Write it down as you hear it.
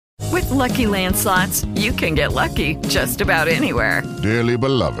Lucky Land Slots, you can get lucky just about anywhere. Dearly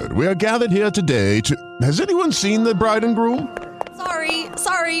beloved, we are gathered here today to... Has anyone seen the bride and groom?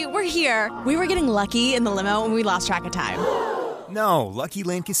 Sorry, we're here. We were getting lucky in the limo and we lost track of time. No, Lucky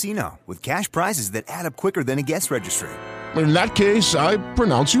Land Casino, with cash prizes that add up quicker than a guest registry. In that case, I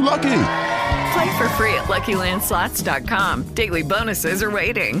pronounce you lucky. Play for free at LuckyLandSlots.com. Daily bonuses are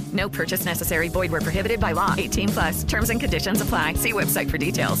waiting. No purchase necessary. Void where prohibited by law. 18+. Terms and conditions apply. See website for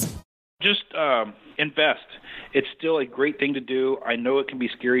details. Just invest. It's still a great thing to do. I know it can be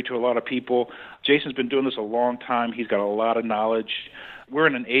scary to a lot of people. Jason's been doing this a long time. He's got a lot of knowledge. We're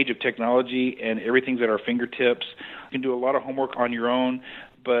in an age of technology, and everything's at our fingertips. You can do a lot of homework on your own,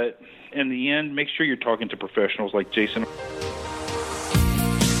 but in the end, make sure you're talking to professionals like Jason.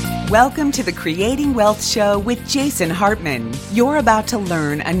 Welcome to the Creating Wealth Show with Jason Hartman. You're about to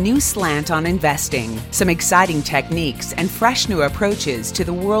learn a new slant on investing, some exciting techniques, and fresh new approaches to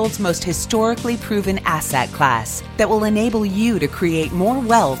the world's most historically proven asset class that will enable you to create more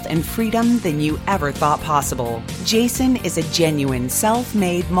wealth and freedom than you ever thought possible. Jason is a genuine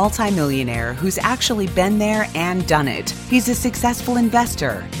self-made multimillionaire who's actually been there and done it. He's a successful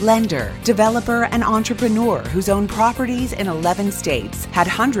investor, lender, developer, and entrepreneur who's owned properties in 11 states, had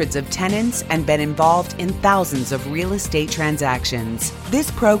hundreds of tenants, and been involved in thousands of real estate transactions. This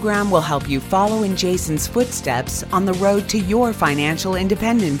program will help you follow in Jason's footsteps on the road to your financial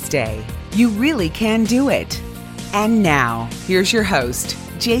independence day. You really can do it. And now, here's your host,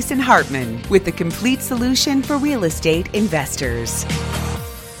 Jason Hartman, with the complete solution for real estate investors.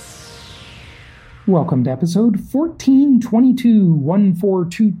 Welcome to episode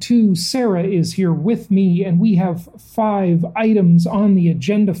 1422. Sarah is here with me, and we have 5 items on the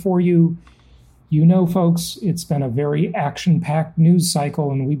agenda for you. You know, folks, it's been a very action-packed news cycle,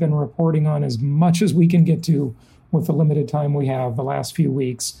 and we've been reporting on as much as we can get to with the limited time we have the last few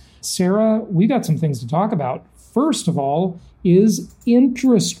weeks. Sarah, we got some things to talk about. First of all is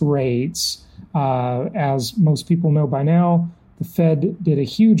interest rates. As most people know by now, the Fed did a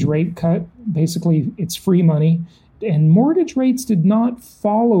huge rate cut. Basically, it's free money. And mortgage rates did not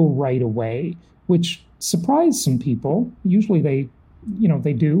follow right away, which surprised some people. Usually they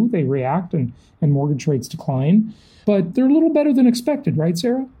react and mortgage rates decline. But they're a little better than expected, right,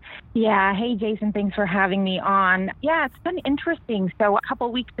 Sarah? Yeah. Hey, Jason, thanks for having me on. Yeah, it's been interesting. So a couple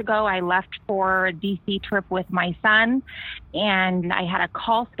of weeks ago, I left for a DC trip with my son, and I had a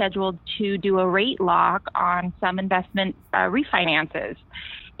call scheduled to do a rate lock on some investment refinances.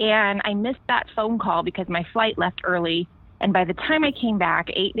 And I missed that phone call because my flight left early. And by the time I came back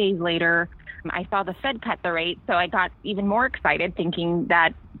 8 days later, I saw the Fed cut the rate. So I got even more excited, thinking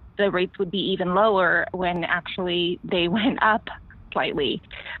that the rates would be even lower when actually they went up slightly.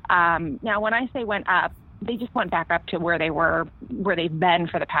 Now, when I say went up, they just went back up to where they've been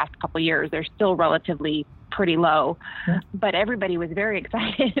for the past couple of years. They're still relatively pretty low, but everybody was very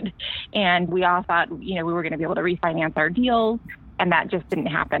excited, and we all thought, we were going to be able to refinance our deals, and that just didn't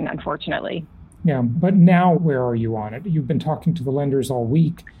happen, unfortunately. Yeah, but now where are you on it? You've been talking to the lenders all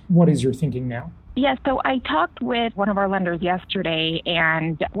week. What is your thinking now? Yeah, so I talked with one of our lenders yesterday,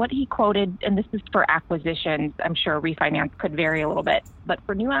 and what he quoted, and this is for acquisitions, I'm sure refinance could vary a little bit, but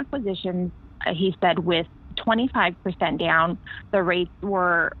for new acquisitions, he said with 25% down, the rates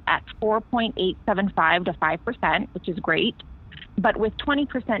were at 4.875 to 5%, which is great. But with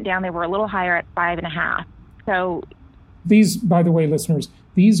 20% down, they were a little higher at 5.5%. So these, by the way, listeners,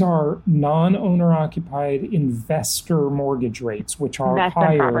 these are non-owner occupied investor mortgage rates, which are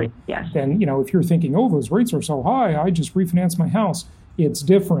higher than, if you're thinking, those rates are so high, I just refinance my house. It's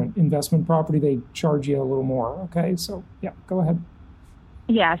different. Investment property, they charge you a little more. Okay, so yeah, go ahead.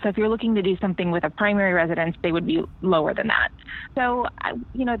 Yeah, so if you're looking to do something with a primary residence, they would be lower than that. So,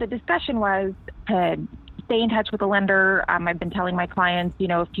 the discussion was to stay in touch with the lender. I've been telling my clients,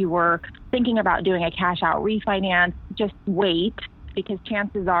 if you were thinking about doing a cash out refinance, just wait, because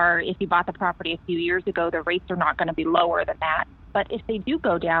chances are if you bought the property a few years ago, the rates are not going to be lower than that. But if they do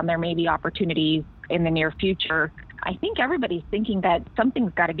go down, there may be opportunities in the near future. I think everybody's thinking that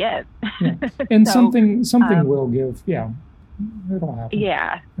something's got to give. Yeah. And so, something will give. Yeah, it'll happen.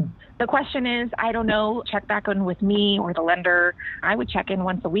 Yeah. The question is, I don't know, check back in with me or the lender. I would check in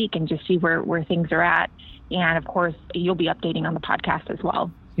once a week and just see where things are at. And of course, you'll be updating on the podcast as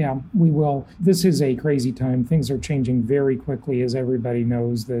well. Yeah, we will. This is a crazy time. Things are changing very quickly, as everybody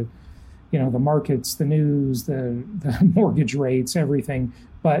knows. The markets, the news, the mortgage rates, everything.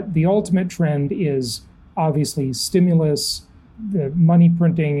 But the ultimate trend is obviously stimulus. The money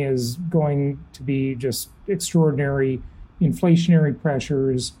printing is going to be just extraordinary. Inflationary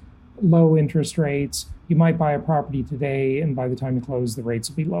pressures, low interest rates. you might buy a property today, and by the time you close, the rates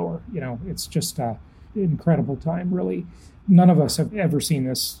will be lower. It's just an incredible time, really. None of us have ever seen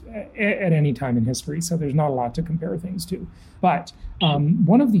this at any time in history, so there's not a lot to compare things to. But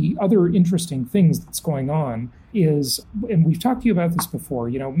one of the other interesting things that's going on is, and we've talked to you about this before,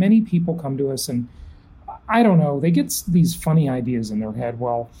 many people come to us and, I don't know, they get these funny ideas in their head.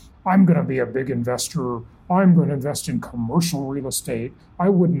 Well, I'm going to be a big investor. I'm going to invest in commercial real estate. I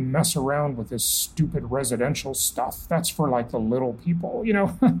wouldn't mess around with this stupid residential stuff. That's for like the little people.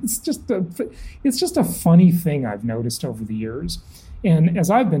 It's just a funny thing I've noticed over the years. And as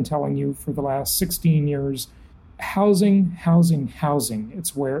I've been telling you for the last 16 years, housing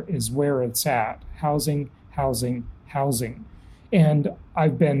is where it's at. Housing. And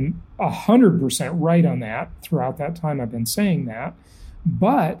I've been 100% right on that throughout that time I've been saying that.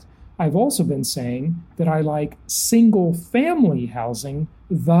 But I've also been saying that I like single-family housing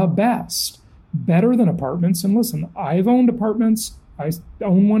the best, better than apartments. And listen, I've owned apartments. I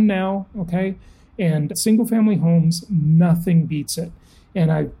own one now, okay? And single-family homes, nothing beats it.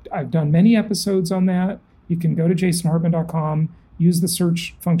 And I've done many episodes on that. You can go to jasonhartman.com, use the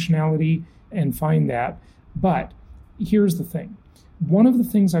search functionality, and find that. But here's the thing. One of the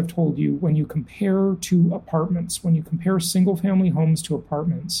things I've told you when you compare to apartments, when you compare single-family homes to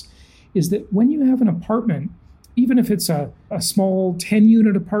apartments, is that when you have an apartment, even if it's a small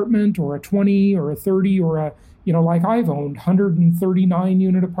 10-unit apartment or a 20 or a 30 or a, like I've owned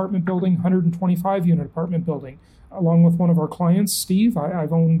 139-unit apartment building, 125-unit apartment building, along with one of our clients, Steve,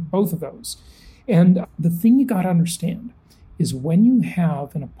 I've owned both of those. And the thing you got to understand is when you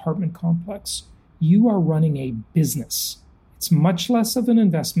have an apartment complex, you are running a business. It's much less of an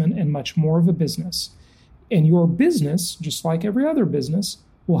investment and much more of a business. And your business, just like every other business,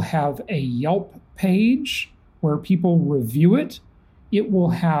 will have a Yelp page where people review it. It will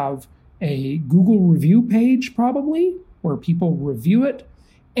have a Google review page probably where people review it.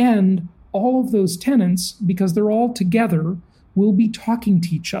 And all of those tenants, because they're all together, will be talking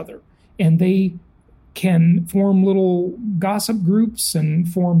to each other. And they can form little gossip groups and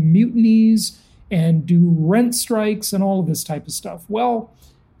form mutinies and do rent strikes and all of this type of stuff. Well,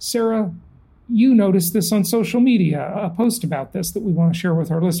 Sarah, you noticed this on social media, a post about this that we want to share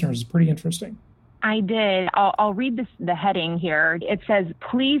with our listeners. Is pretty interesting. I did. I'll read the heading here. It says,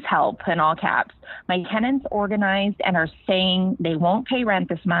 "Please help," in all caps. "My tenants organized and are saying they won't pay rent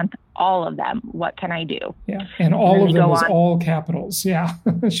this month. All of them. What can I do?" Yeah, and all of them is all capitals. Yeah,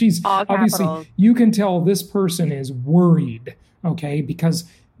 she's all obviously, capitals. You can tell this person is worried, okay, because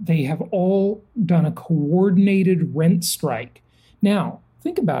they have all done a coordinated rent strike. Now,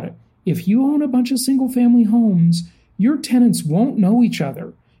 think about it. If you own a bunch of single-family homes, your tenants won't know each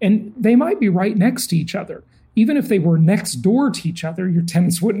other, and they might be right next to each other. Even if they were next door to each other, your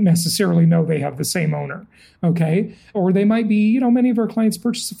tenants wouldn't necessarily know they have the same owner, okay? Or they might be, many of our clients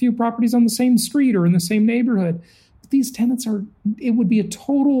purchase a few properties on the same street or in the same neighborhood. But these tenants it would be a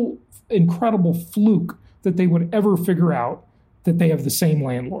total incredible fluke that they would ever figure out that they have the same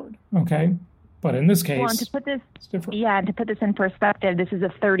landlord, okay? But in this case, to put this, it's different. Yeah, and to put this in perspective, this is a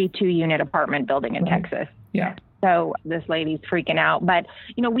 32-unit apartment building in Texas. Yeah. So this lady's freaking out. But,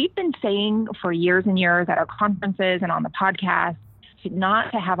 we've been saying for years and years at our conferences and on the podcast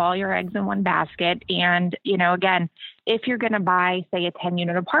not to have all your eggs in one basket. And, again, if you're going to buy, say, a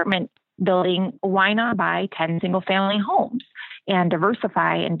 10-unit apartment building, why not buy 10 single-family homes and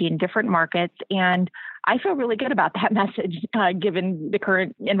diversify and be in different markets? And I feel really good about that message, given the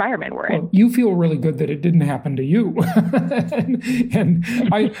current environment we're in. You feel really good that it didn't happen to you. and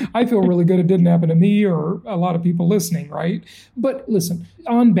I feel really good it didn't happen to me or a lot of people listening, right? But listen,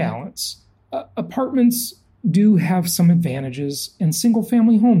 on balance, apartments do have some advantages and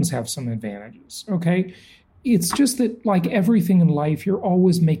single-family homes have some advantages, okay? It's just that, like everything in life, you're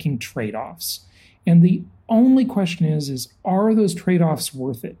always making trade-offs. And the only question is are those trade-offs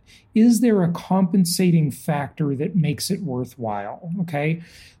worth it? Is there a compensating factor that makes it worthwhile? Okay.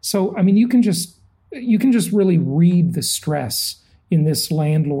 So, you can just really read the stress in this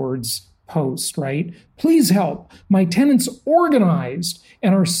landlord's post, right? "Please help. My tenants organized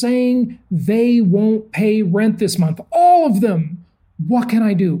and are saying they won't pay rent this month. All of them. What can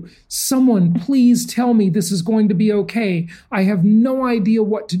I do? Someone please tell me this is going to be okay. I have no idea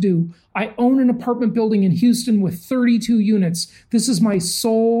what to do. I own an apartment building in Houston with 32 units. This is my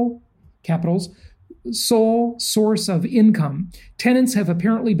sole source of income. Tenants have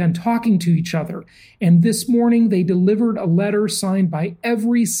apparently been talking to each other, and this morning they delivered a letter signed by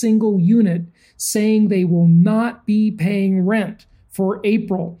every single unit saying they will not be paying rent for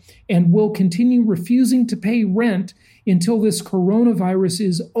April and will continue refusing to pay rent until this coronavirus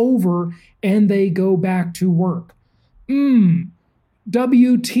is over and they go back to work.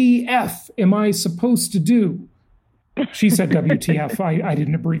 WTF am I supposed to do? She said WTF. I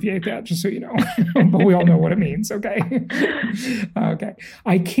didn't abbreviate that, just so you know. But we all know what it means, okay? Okay.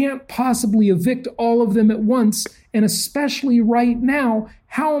 I can't possibly evict all of them at once, and especially right now,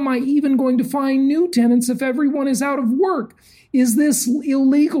 how am I even going to find new tenants if everyone is out of work? Is this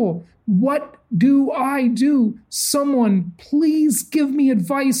illegal? What do I do? Someone, please give me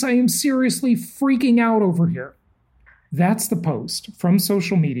advice. I am seriously freaking out over here. That's the post from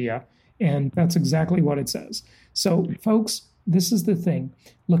social media, and that's exactly what it says. So, folks, this is the thing.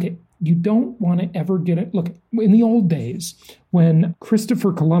 Look, you don't want to ever get it. Look, in the old days, when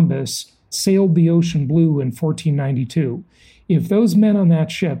Christopher Columbus sailed the ocean blue in 1492, if those men on that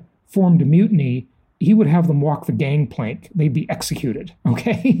ship formed a mutiny, he would have them walk the gangplank. They'd be executed,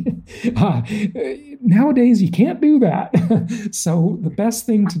 okay? Nowadays, you can't do that. So the best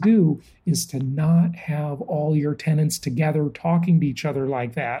thing to do is to not have all your tenants together talking to each other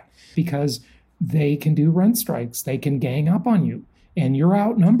like that, because they can do rent strikes. They can gang up on you, and you're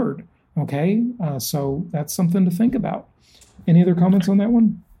outnumbered, okay? So that's something to think about. Any other comments on that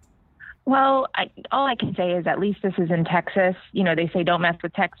one? Well, all I can say is at least this is in Texas. You know, they say don't mess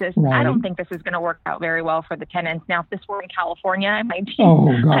with Texas. Right. I don't think this is going to work out very well for the tenants. Now, if this were in California, I might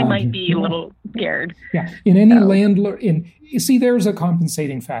be a little scared. Yeah. In any landlord, you see, there's a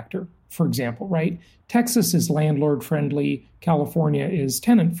compensating factor, for example, right? Texas is landlord friendly. California is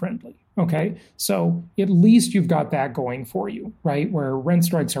tenant friendly. Okay. So at least you've got that going for you, right? Where rent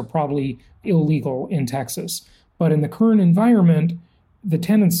strikes are probably illegal in Texas. But in the current environment, the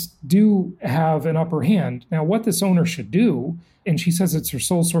tenants do have an upper hand. Now, what this owner should do, and she says it's her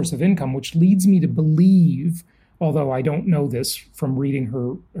sole source of income, which leads me to believe, although I don't know this from reading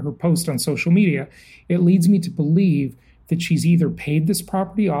her post on social media, it leads me to believe that she's either paid this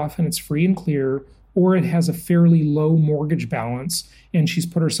property off and it's free and clear, or it has a fairly low mortgage balance, and she's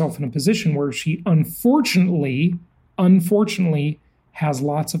put herself in a position where she unfortunately has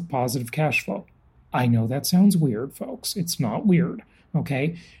lots of positive cash flow. I know that sounds weird, folks. It's not weird.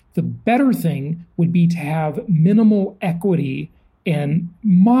 Okay, the better thing would be to have minimal equity and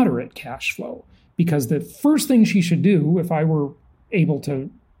moderate cash flow, because the first thing she should do, if I were able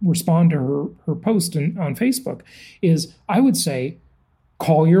to respond to her post on Facebook, is I would say,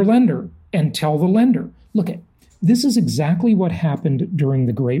 call your lender and tell the lender, look, this is exactly what happened during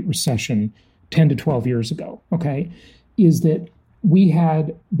the Great Recession 10 to 12 years ago, okay, is that we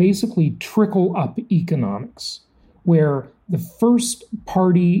had basically trickle-up economics, where the first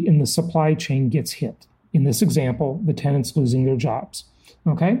party in the supply chain gets hit. In this example, the tenants losing their jobs.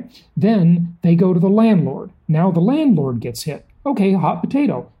 Okay? Then they go to the landlord. Now the landlord gets hit. Okay, hot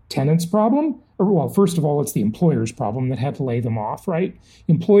potato. Tenant's problem? Well, first of all, it's the employer's problem that had to lay them off, right?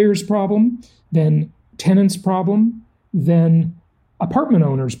 Employer's problem, then tenant's problem, then apartment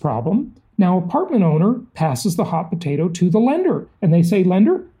owner's problem. Now, apartment owner passes the hot potato to the lender, and they say,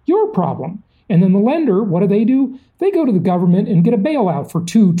 lender, your problem. And then the lender, what do? They go to the government and get a bailout for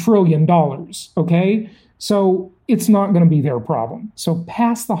 $2 trillion, okay? So it's not going to be their problem. So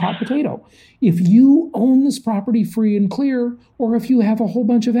pass the hot potato. If you own this property free and clear, or if you have a whole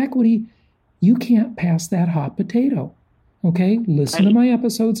bunch of equity, you can't pass that hot potato, okay? Listen to my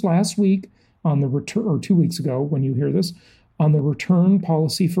episodes last week on the return, or 2 weeks ago when you hear this, on the return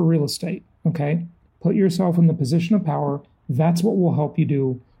policy for real estate, okay? Put yourself in the position of power. That's what will help you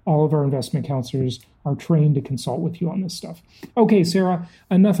do. All of our investment counselors are trained to consult with you on this stuff. Okay, Sarah,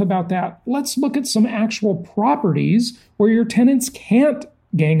 enough about that. Let's look at some actual properties where your tenants can't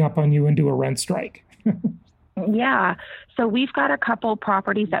gang up on you and do a rent strike. Yeah. So we've got a couple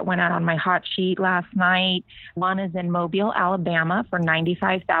properties that went out on my hot sheet last night. One is in Mobile, Alabama for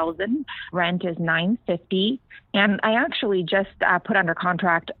 $95,000. Rent is $950. And I actually just put under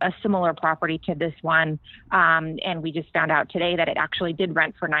contract a similar property to this one. And we just found out today that it actually did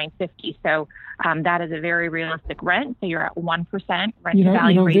rent for $950. So that is a very realistic rent. So you're at 1% rent to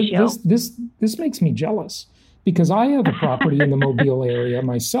value ratio. This makes me jealous, because I have a property in the Mobile area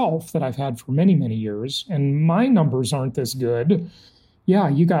myself that I've had for many, many years, and my numbers aren't this good. Yeah,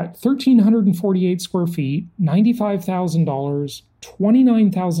 you got 1,348 square feet, $95,000,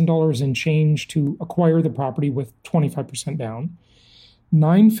 $29,000 in change to acquire the property with 25% down.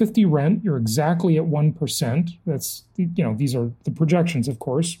 $950 rent, you're exactly at 1%. That's, these are the projections, of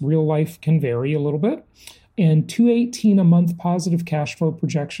course. Real life can vary a little bit. And $218 a month positive cash flow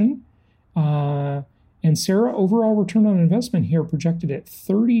projection. And Sarah, overall return on investment here projected at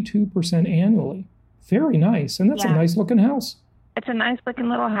 32% annually. Very nice. And that's a nice looking house. It's a nice looking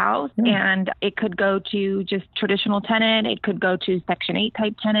little house, and it could go to just traditional tenant. It could go to Section 8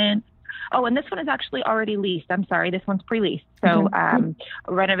 type tenant. Oh, and this one is actually already leased. I'm sorry. This one's pre-leased. So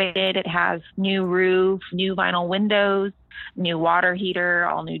renovated. It has new roof, new vinyl windows, new water heater,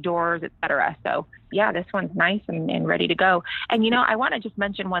 all new doors, et cetera. So yeah, this one's nice and ready to go. And, I want to just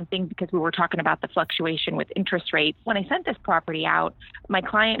mention one thing because we were talking about the fluctuation with interest rates. When I sent this property out, my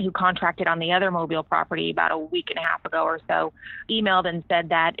client who contracted on the other Mobile property about a week and a half ago or so emailed and said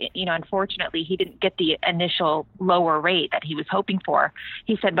that, unfortunately, he didn't get the initial lower rate that he was hoping for.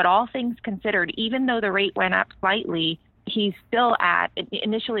 He said, but all things considered, even though the rate went up slightly, he's still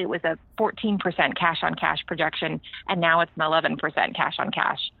initially it was a 14% cash on cash projection, and now it's an 11% cash on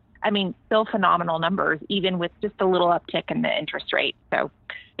cash. I mean, still phenomenal numbers, even with just a little uptick in the interest rate. So,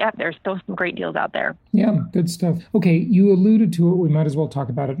 yeah, there's still some great deals out there. Yeah, good stuff. Okay, you alluded to it. We might as well talk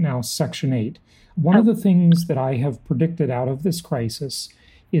about it now, Section 8. One of the things that I have predicted out of this crisis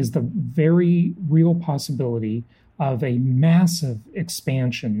is the very real possibility of a massive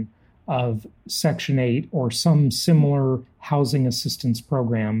expansion of Section 8 or some similar housing assistance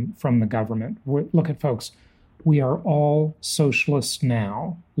program from the government. Look at folks. We are all socialists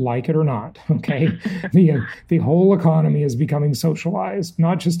now, like it or not, okay? The whole economy is becoming socialized,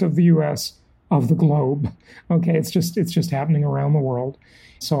 not just of the U.S., of the globe, okay? It's just happening around the world.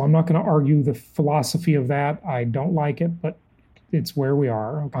 So I'm not going to argue the philosophy of that. I don't like it, but it's where we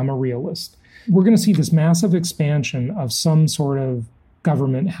are. I'm a realist. We're going to see this massive expansion of some sort of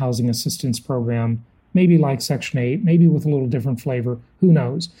government housing assistance program, maybe like Section 8, maybe with a little different flavor, who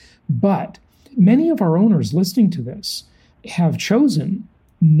knows? But many of our owners listening to this have chosen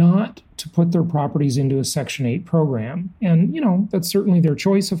not to put their properties into a Section 8 program. And, that's certainly their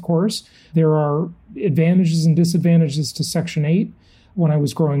choice, of course. There are advantages and disadvantages to Section 8. When I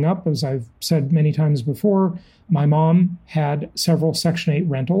was growing up, as I've said many times before, my mom had several Section 8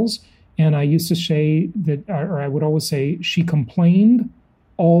 rentals. And I used to say that, or I would always say, she complained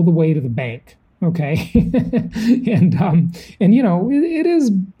all the way to the bank. Okay. and it is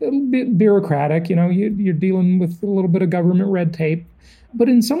a little bit bureaucratic. You're dealing with a little bit of government red tape, but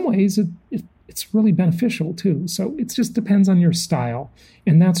in some ways it's really beneficial too. So it just depends on your style.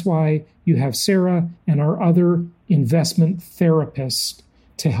 And that's why you have Sarah and our other investment therapist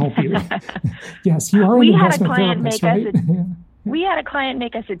to help you. Yes, you are an investment therapist, right? We had a client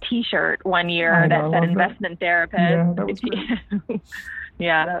make us a T-shirt one year that said investment therapist. Yeah, that was great.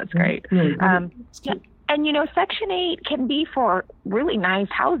 Yeah, that was great. Really, And, Section 8 can be for really nice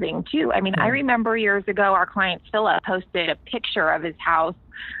housing, too. I mean, I remember years ago, our client Philip posted a picture of his house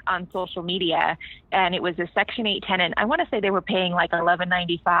on social media, and it was a Section 8 tenant. I want to say they were paying like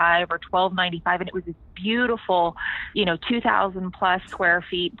 $11.95 or $12.95, and it was this beautiful, 2,000 plus square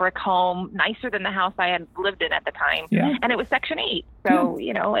feet brick home, nicer than the house I had lived in at the time. Yeah. And it was Section 8. So,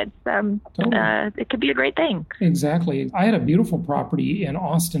 it's it could be a great thing. Exactly. I had a beautiful property in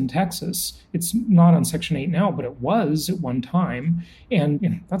Austin, Texas. It's not on Section 8 now, but it was at one time.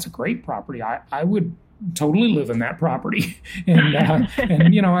 And that's a great property. I would totally live in that property. And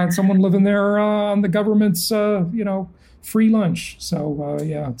I had someone living there on the government's, free lunch. So,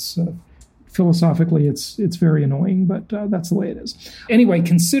 it's philosophically, it's very annoying, but that's the way it is. Anyway,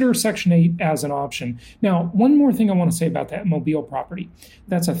 consider Section 8 as an option. Now, one more thing I want to say about that Mobile property.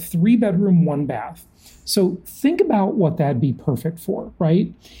 That's a 3-bedroom, 1-bath. So think about what that'd be perfect for,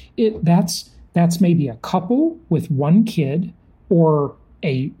 right? That's maybe a couple with 1 kid, or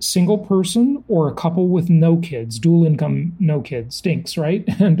a single person, or a couple with no kids. Dual income, no kids stinks, right?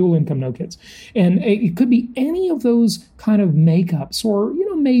 Dual income, no kids. And it could be any of those kind of makeups, or,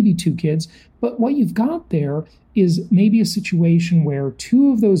 maybe 2 kids. But what you've got there is maybe a situation where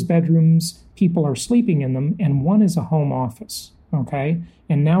 2 of those bedrooms, people are sleeping in them, and 1 is a home office, okay?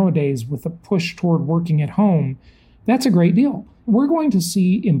 And nowadays, with the push toward working at home, that's a great deal. We're going to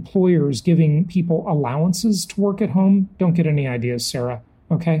see employers giving people allowances to work at home. Don't get any ideas, Sarah.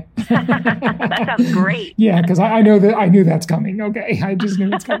 Okay. That sounds great. Yeah, because I knew that's coming. Okay, I just knew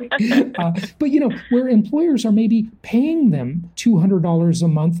it's coming. But where employers are maybe paying them $200 a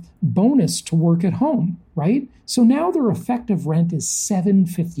month bonus to work at home, right? So now their effective rent is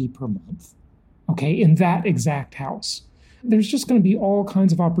 $750 per month. Okay, in that exact house. There's just going to be all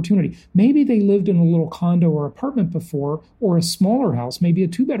kinds of opportunity. Maybe they lived in a little condo or apartment before, or a smaller house, maybe a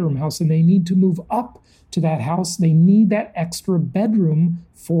 2-bedroom house, and they need to move up to that house. They need that extra bedroom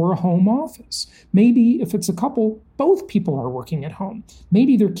for a home office. Maybe if it's a couple, both people are working at home.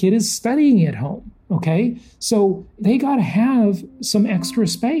 Maybe their kid is studying at home. Okay, so they got to have some extra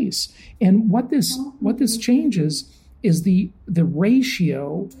space. And what this changes is the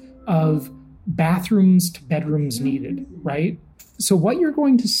ratio of bathrooms to bedrooms needed, right? So what you're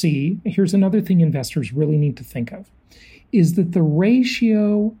going to see, here's another thing investors really need to think of, is that the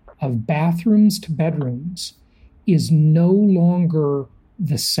ratio of bathrooms to bedrooms is no longer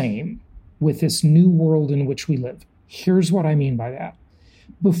the same with this new world in which we live. Here's what I mean by that.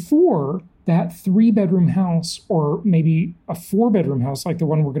 Before, that 3-bedroom house, or maybe a 4-bedroom house like the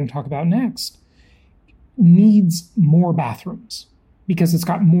one we're going to talk about next, needs more bathrooms because it's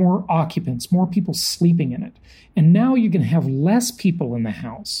got more occupants, more people sleeping in it. And now you're going to have less people in the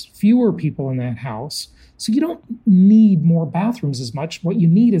house, fewer people in that house. So you don't need more bathrooms as much. What you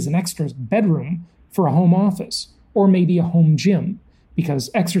need is an extra bedroom for a home office or maybe a home gym because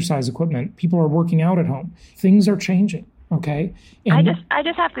exercise equipment, people are working out at home. Things are changing. Okay. And I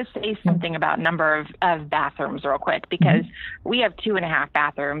just have to say something about number of bathrooms real quick because we have 2.5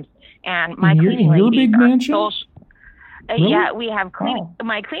 bathrooms and my cleaning ladies your big mansion? Really? Yeah, we have cleaning. Oh.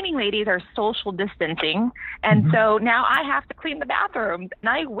 My cleaning ladies are social distancing, and so now I have to clean the bathrooms. And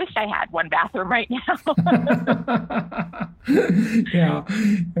I wish I had one bathroom right now. yeah,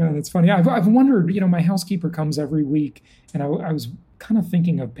 that's funny. I've wondered. My housekeeper comes every week, and I was kind of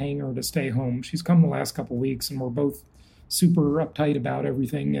thinking of paying her to stay home. She's come the last couple of weeks, and we're both super uptight about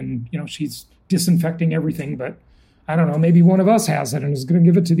everything, and she's disinfecting everything, but I don't know, maybe one of us has it and is going to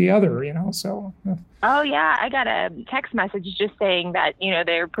give it to the other, so. Oh, yeah. I got a text message just saying that,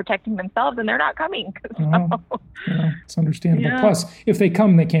 they're protecting themselves and they're not coming. So. Yeah, it's understandable. Yeah. Plus, if they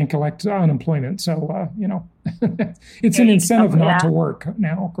come, they can't collect unemployment. So, it's an incentive not to work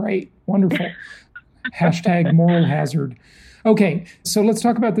now. Great. Wonderful. # moral hazard. Okay, so let's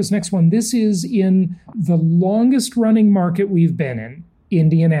talk about this next one. This is in the longest running market we've been in,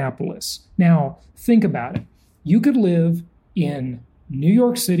 Indianapolis. Now, think about it. You could live in New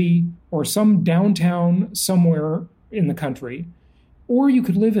York City or some downtown somewhere in the country, or you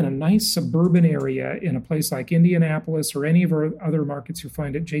could live in a nice suburban area in a place like Indianapolis or any of our other markets you'll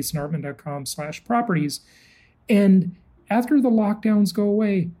find at jasonhartman.com/properties. And after the lockdowns go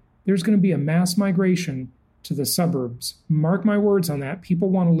away, there's going to be a mass migration to the suburbs. Mark my words on that. People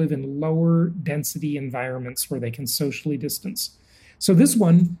want to live in lower density environments where they can socially distance. So this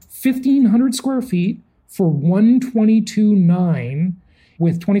one, 1,500 square feet, for $122,900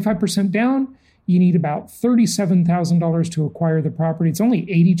 with 25% down, you need about $37,000 to acquire the property. It's only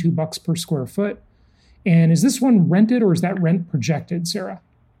 $82 per square foot. And is this one rented or is that rent projected, Sarah?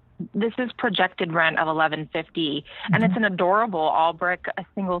 This is projected rent of $1,150, and it's an adorable all-brick,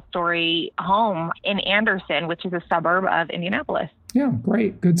 single-story home in Anderson, which is a suburb of Indianapolis. Yeah,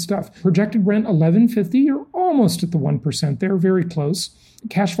 great. Good stuff. Projected rent $1,150. You're almost at the 1% there, very close.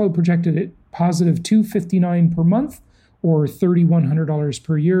 Cash flow projected at positive $259 per month or $3,100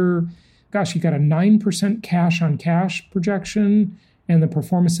 per year. Gosh, you got a 9% cash on cash projection, and the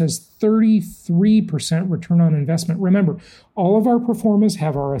performance has 33% return on investment. Remember, all of our performers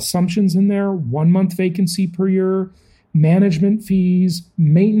have our assumptions in there: 1 month vacancy per year, management fees,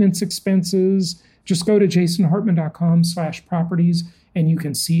 maintenance expenses. Just go to jasonhartman.com/properties and you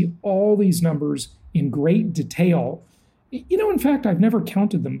can see all these numbers in great detail. In fact, I've never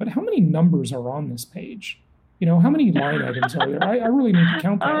counted them, but how many numbers are on this page? How many line items are there? I really need to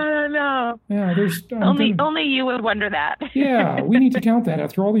count that. Oh, no. Yeah, there's only you would wonder that. Yeah, we need to count that.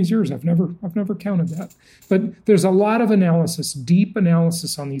 After all these years, I've never counted that. But there's a lot of analysis, deep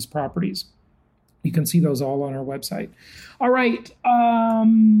analysis on these properties. You can see those all on our website. All right.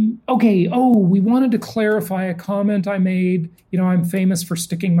 Okay. Oh, we wanted to clarify a comment I made. I'm famous for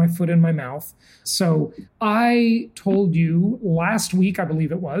sticking my foot in my mouth. So I told you last week, I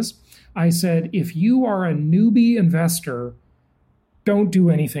believe it was, I said, if you are a newbie investor, don't do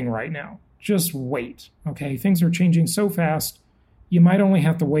anything right now. Just wait. Okay. Things are changing so fast. You might only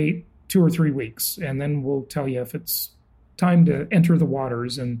have to wait 2 or 3 weeks, and then we'll tell you if it's time to enter the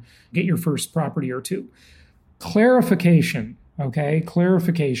waters and get your first property or two. Clarification, okay?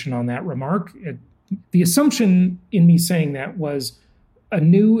 Clarification on that remark. The assumption in me saying that was a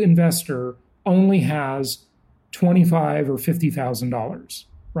new investor only has $25,000 or $50,000,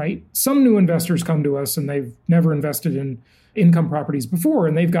 right? Some new investors come to us and they've never invested in income properties before,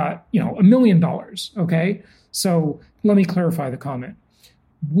 and they've got, $1 million, okay? So let me clarify the comment.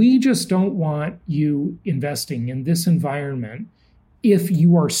 We just don't want you investing in this environment if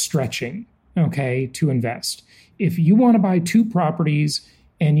you are stretching, okay, to invest. If you want to buy 2 properties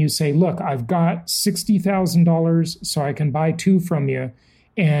and you say, look, I've got $60,000 so I can buy 2 from you,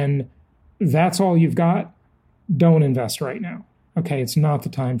 and that's all you've got, don't invest right now. Okay, it's not the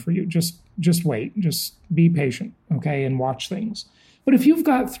time for you. Just wait. Just be patient, okay, and watch things. But if you've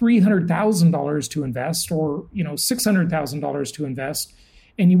got $300,000 to invest or, $600,000 to invest,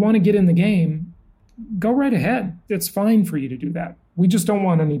 and you want to get in the game, go right ahead. It's fine for you to do that. We just don't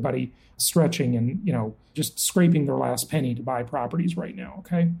want anybody stretching and, just scraping their last penny to buy properties right now,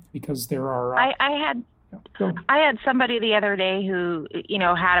 okay? Because there are... I had somebody the other day who,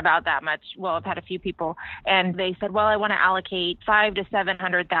 had about that much. Well, I've had a few people, and they said, well, I want to allocate $500,000 to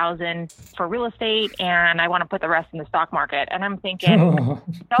 $700,000 for real estate, and I want to put the rest in the stock market. And I'm thinking,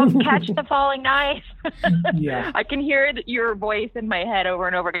 don't catch the falling knife. Yeah. I can hear your voice in my head over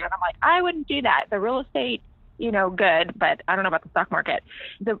and over again. I'm like, I wouldn't do that. The real estate, good, but I don't know about the stock market.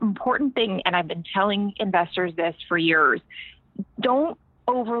 The important thing, and I've been telling investors this for years, don't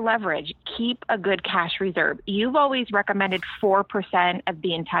over leverage. Keep a good cash reserve. You've always recommended 4% of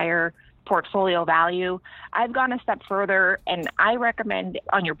the entire portfolio value. I've gone a step further, and I recommend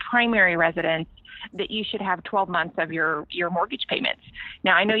on your primary residence that you should have 12 months of your mortgage payments.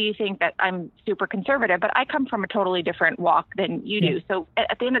 Now, I know you think that I'm super conservative, but I come from a totally different walk than you do. So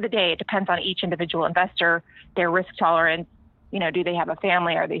at the end of the day, it depends on each individual investor, their risk tolerance. Do they have a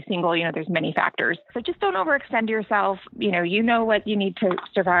family? Are they single? There's many factors. So just don't overextend yourself. You know what you need to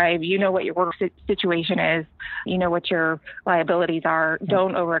survive. You know what your work situation is. You know what your liabilities are.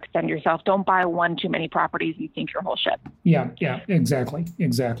 Don't overextend yourself. Don't buy one too many properties and sink your whole ship. Yeah,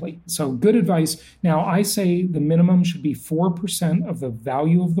 exactly. So good advice. Now, I say the minimum should be 4% of the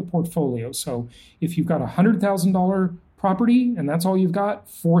value of the portfolio. So if you've got a $100,000 property and that's all you've got,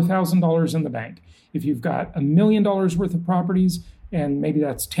 $4,000 in the bank. If you've got $1 million worth of properties, and maybe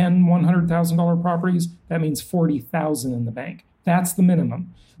that's $100,000 properties, that means $40,000 in the bank. That's the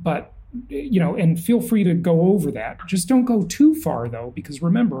minimum. But, and feel free to go over that. Just don't go too far, though, because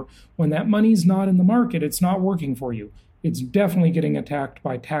remember, when that money's not in the market, it's not working for you. It's definitely getting attacked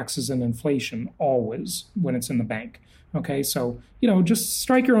by taxes and inflation always when it's in the bank. Okay, so, just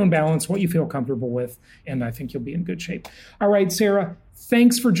strike your own balance, what you feel comfortable with, and I think you'll be in good shape. All right, Sarah,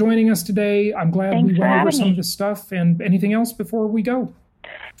 thanks for joining us today. I'm glad we went over some of this stuff. And anything else before we go?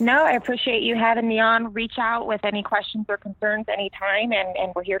 No, I appreciate you having me on. Reach out with any questions or concerns anytime,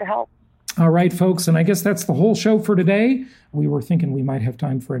 and we're here to help. All right, folks, and I guess that's the whole show for today. We were thinking we might have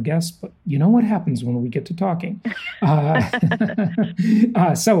time for a guest, but you know what happens when we get to talking.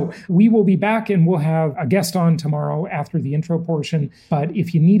 So we will be back, and we'll have a guest on tomorrow after the intro portion. But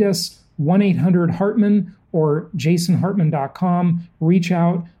if you need us, 1-800-HARTMAN or jasonhartman.com. Reach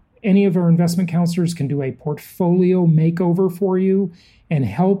out. Any of our investment counselors can do a portfolio makeover for you and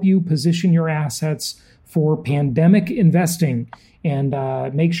help you position your assets for pandemic investing, and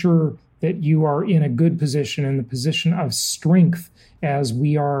make sure that you are in a good position, in the position of strength as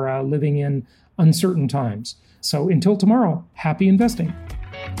we are living in uncertain times. So until tomorrow, happy investing.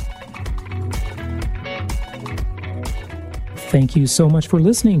 Thank you so much for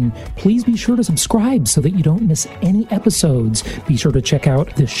listening. Please be sure to subscribe so that you don't miss any episodes. Be sure to check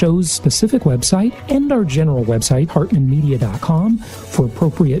out the show's specific website and our general website, hartmanmedia.com, for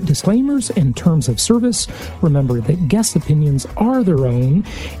appropriate disclaimers and terms of service. Remember that guest opinions are their own,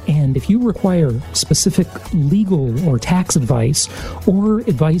 and if you require specific legal or tax advice or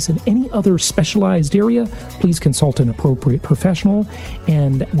advice in any other specialized area, please consult an appropriate professional.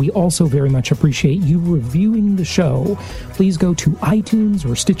 And we also very much appreciate you reviewing the show. Please go to iTunes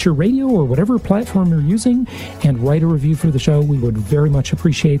or Stitcher Radio or whatever platform you're using and write a review for the show. We would very much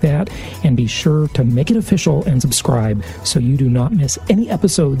appreciate that. And be sure to make it official and subscribe so you do not miss any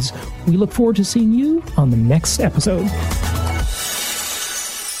episodes. We look forward to seeing you on the next episode.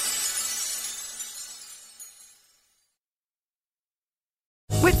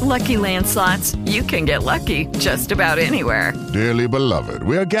 With Lucky Land Slots, you can get lucky just about anywhere. Dearly beloved,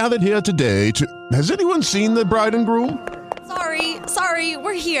 we are gathered here today to... Has anyone seen the bride and groom? Sorry,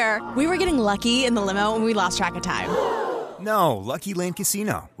 we're here. We were getting lucky in the limo and we lost track of time. No, Lucky Land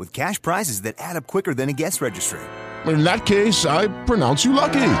Casino, with cash prizes that add up quicker than a guest registry. In that case, I pronounce you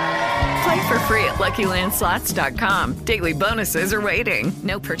lucky. Play for free at LuckyLandSlots.com. Daily bonuses are waiting.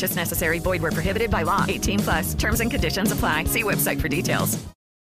 No purchase necessary. Void where prohibited by law. 18+. Terms and conditions apply. See website for details.